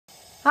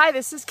Hi,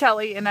 this is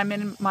Kelly and I'm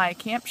in my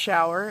camp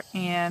shower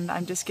and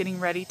I'm just getting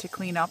ready to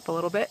clean up a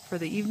little bit for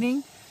the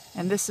evening.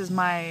 And this is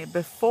my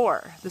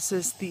before. This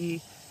is the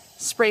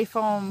spray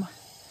foam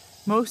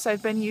mousse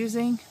I've been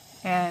using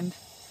and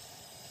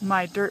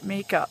my dirt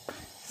makeup.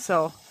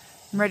 So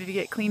I'm ready to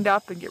get cleaned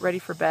up and get ready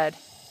for bed.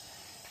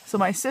 So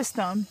my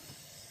system,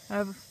 I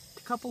have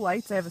a couple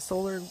lights. I have a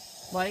solar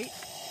light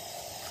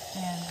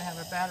and I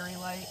have a battery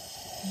light.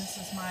 And this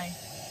is my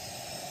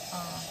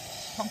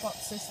pump up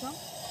system.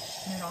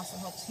 And it also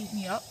helps heat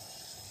me up.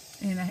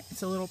 And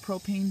it's a little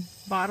propane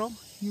bottle.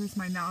 Here's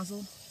my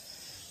nozzle.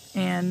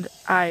 And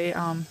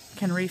I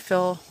can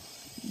refill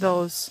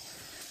those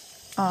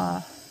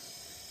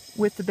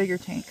with the bigger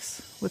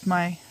tanks with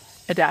my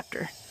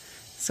adapter.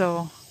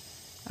 So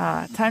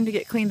time to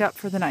get cleaned up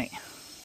for the night.